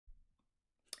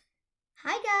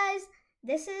Hi guys,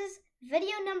 this is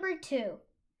video number 2.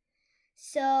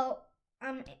 So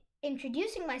I'm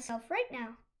introducing myself right now.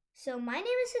 So my name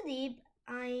is Hadib.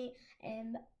 I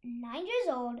am 9 years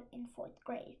old in 4th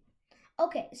grade.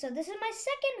 Okay, so this is my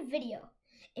second video.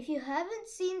 If you haven't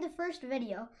seen the first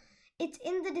video, it's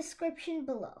in the description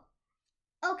below.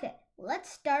 Okay,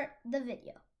 let's start the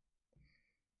video.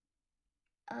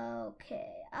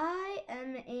 Okay, I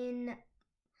am in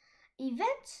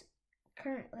events.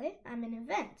 Currently, I'm in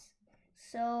events.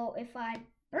 So if I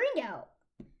bring out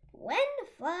when the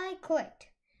flag clicked,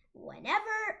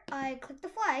 whenever I click the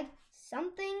flag,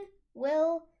 something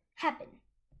will happen.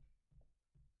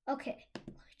 Okay,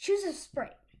 choose a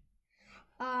sprite.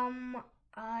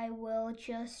 I will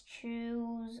just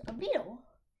choose a beetle.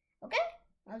 Okay,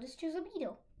 I'll just choose a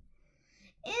beetle.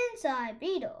 Inside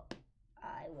beetle,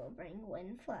 I will bring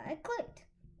when flag clicked.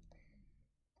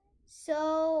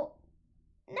 So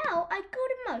now I go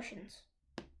to motions.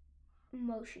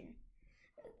 Motion.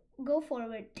 Go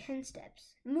forward 10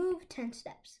 steps. Move 10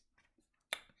 steps.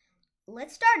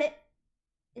 Let's start it.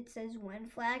 It says when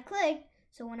flag clicked.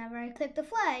 So whenever I click the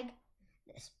flag,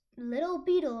 this little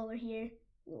beetle over here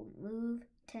will move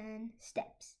 10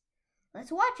 steps.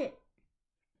 Let's watch it.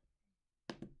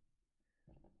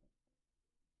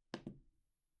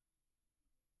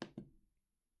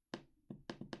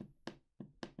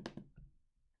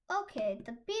 Okay,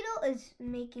 the beetle is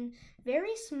making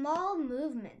very small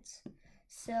movements.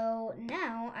 So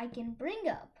now I can bring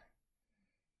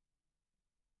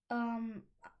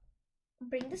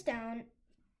this down,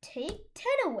 take 10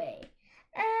 away,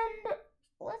 and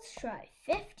let's try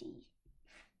 50.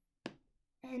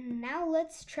 And now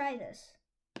let's try this.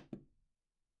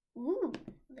 Ooh,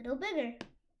 a little bigger.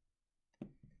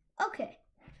 Okay,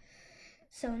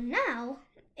 so now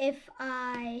if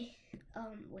I,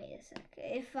 wait a sec,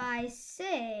 if I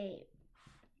say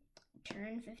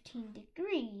turn 15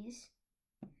 degrees,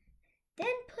 then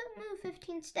move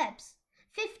 15 steps,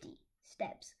 50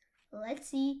 steps. Let's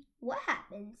see what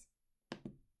happens.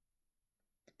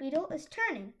 The beetle is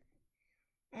turning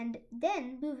and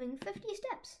then moving 50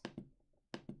 steps.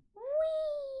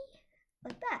 Whee!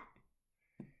 Like that.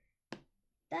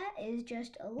 That is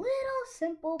just a little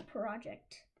simple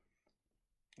project.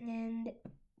 And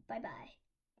bye-bye.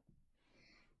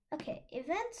 Okay,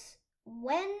 events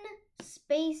when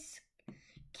space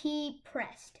key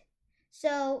pressed.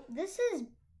 So this is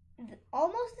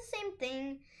almost the same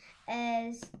thing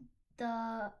as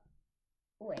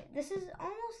this is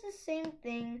almost the same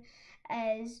thing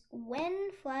as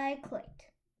when flag clicked.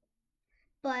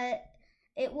 But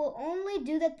it will only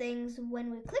do the things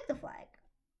when we click the flag.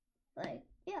 Like,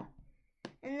 yeah.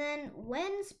 And then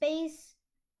when space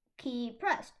key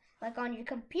pressed, like on your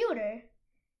computer,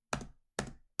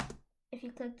 if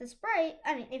you click the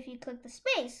if you click the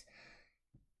space,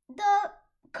 the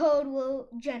code will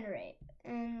generate.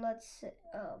 And let's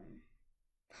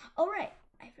alright,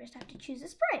 I first have to choose a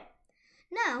sprite.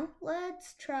 Now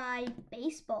let's try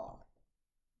baseball.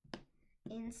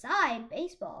 Inside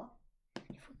baseball,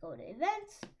 if we go to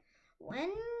events,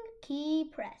 when key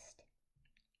pressed,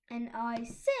 and I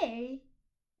say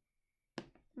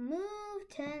move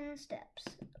 10 steps.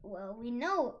 Well, we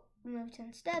know move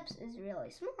 10 steps is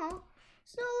really small,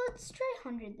 so let's try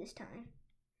 100 this time.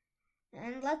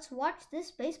 And let's watch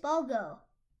this baseball go.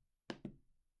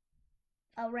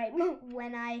 Alright,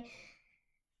 when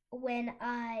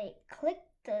I click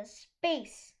the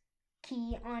space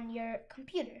key on your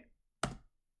computer,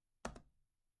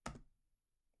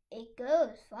 it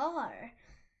goes far.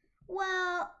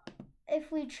 Well,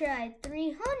 if we try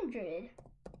 300,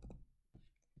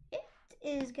 it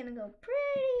is gonna go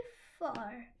pretty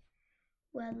far.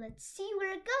 Well, let's see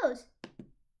where it goes.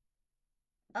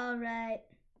 Alright.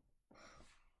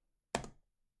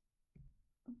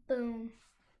 Boom.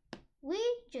 We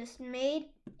just made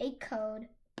a code.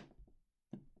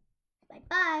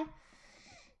 Bye-bye.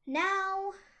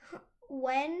 Now,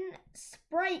 when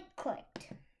sprite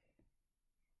clicked,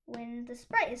 when the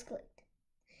sprite is clicked,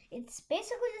 it's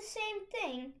basically the same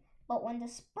thing, but when the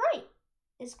sprite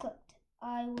is clicked,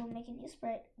 I will make a new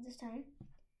sprite this time.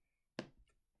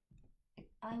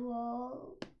 I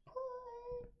will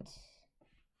put,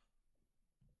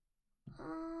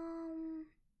 oh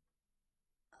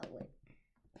wait,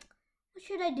 what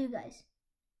should I do, guys?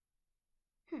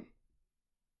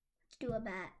 Let's do a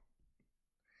bat.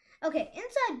 Okay,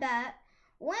 inside bat,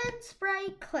 when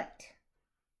sprite clicked,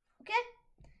 okay?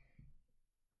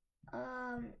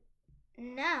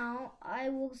 Now I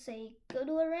will say go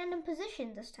to a random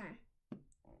position this time.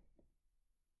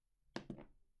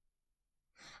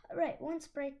 Alright, when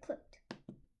sprite clicked.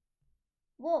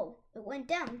 Whoa, it went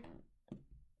down.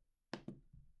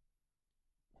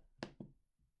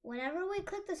 whenever we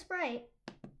click the sprite,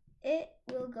 it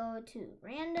will go to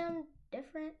random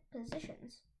different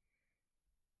positions.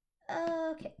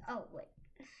 Okay, oh wait,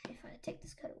 if I take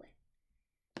this code away,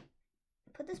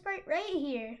 put the sprite right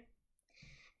here,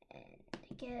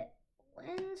 and get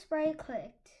when sprite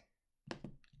clicked,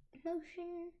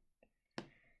 motion,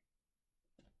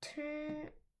 turn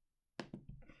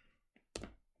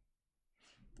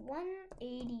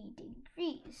 180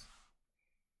 degrees.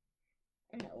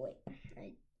 No,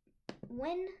 wait.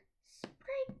 When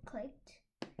sprite clicked,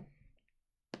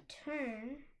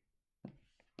 turn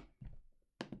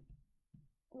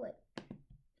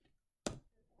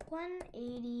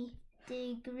 180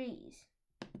 degrees.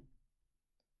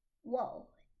 Whoa,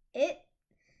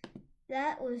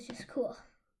 that was just cool.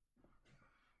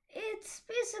 It's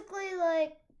basically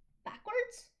like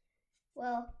backwards.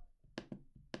 Well,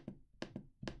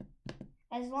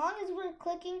 as long as we're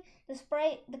clicking the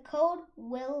sprite, the code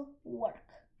will work.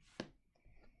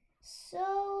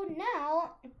 So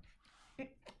now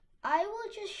I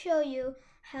will just show you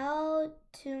how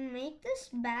to make this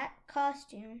bat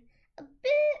costume a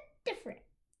bit different.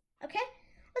 Okay,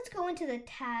 let's go into the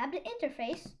tabbed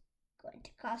interface, go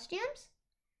into costumes.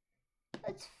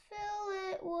 Let's fill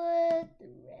it with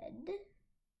red.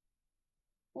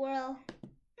 Well,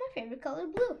 my favorite color,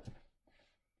 blue.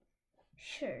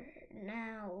 Sure,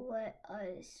 now let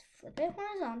us flip it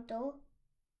horizontal.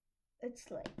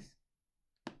 Its legs.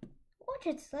 Watch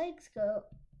its legs go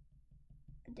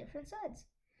different sides.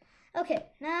 Okay,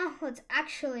 now let's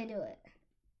actually do it.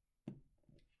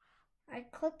 I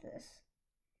click this.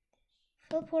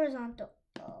 Flip horizontal.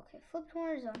 Oh, okay, flip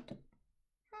horizontal.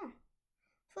 Huh.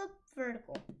 Flip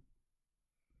vertical.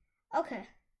 Okay.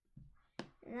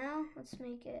 Now let's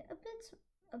make it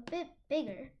a bit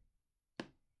bigger.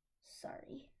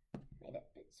 Sorry, made it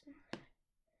a bit smaller.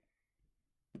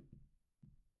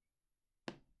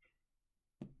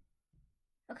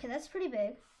 Okay, that's pretty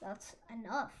big. That's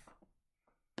enough.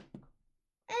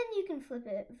 And you can flip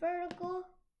it vertical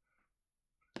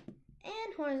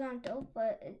and horizontal,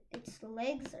 but its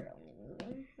legs are only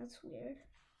moving. That's weird.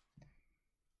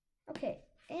 Okay,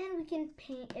 and we can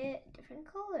paint it different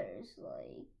colors,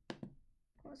 like,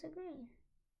 what's it, green?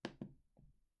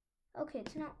 Okay,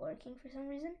 it's not working for some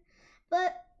reason,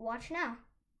 but watch now.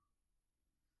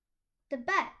 The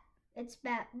bat, it's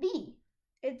bat B.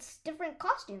 It's different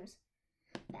costumes.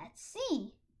 Bat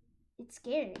C, it's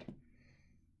scared.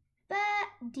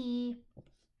 Bat D,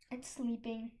 it's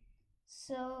sleeping.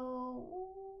 So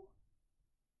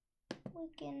we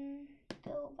can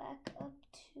go back up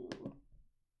to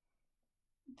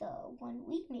the one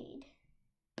we made.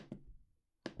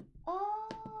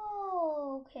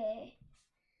 Oh, okay.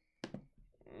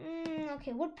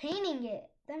 Okay, we're painting it.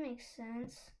 That makes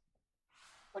sense.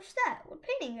 What's that? We're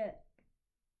painting it.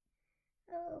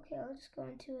 Oh, okay, I'll just go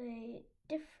into a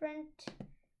different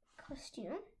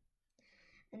costume.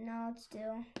 And now let's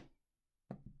do,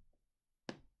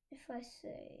 if I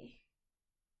say,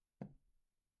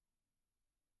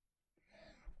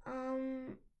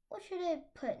 what should I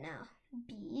put now?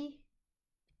 B,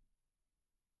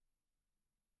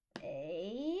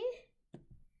 A,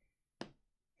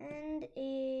 and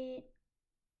a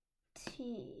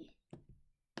T.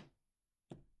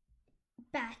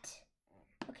 Bat.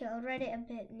 Okay, I'll write it a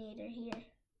bit neater here.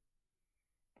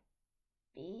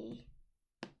 B,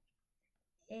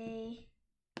 A,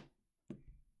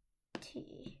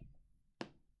 T.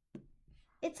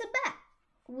 It's a bat.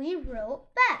 We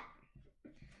wrote bat.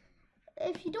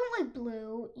 If you don't like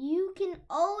blue, you can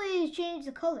always change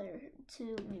the color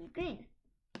to maybe green.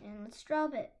 And let's draw a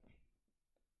bit.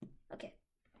 Okay.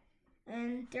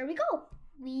 And there we go.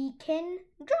 We can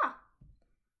draw.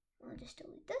 I'll just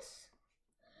delete this.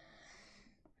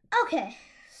 Okay,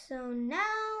 so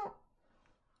now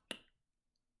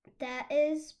that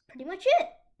is pretty much it.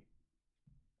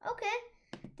 Okay,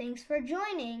 thanks for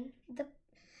joining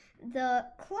the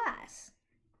class.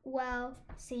 Well,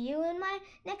 see you in my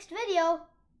next video.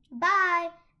 Bye.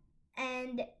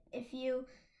 And if you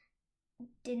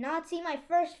did not see my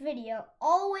first video,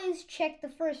 always check the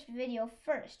first video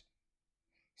first.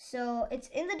 So it's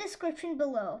in the description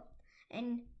below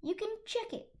and you can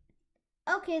check it.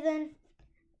 Okay then,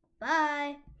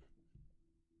 bye.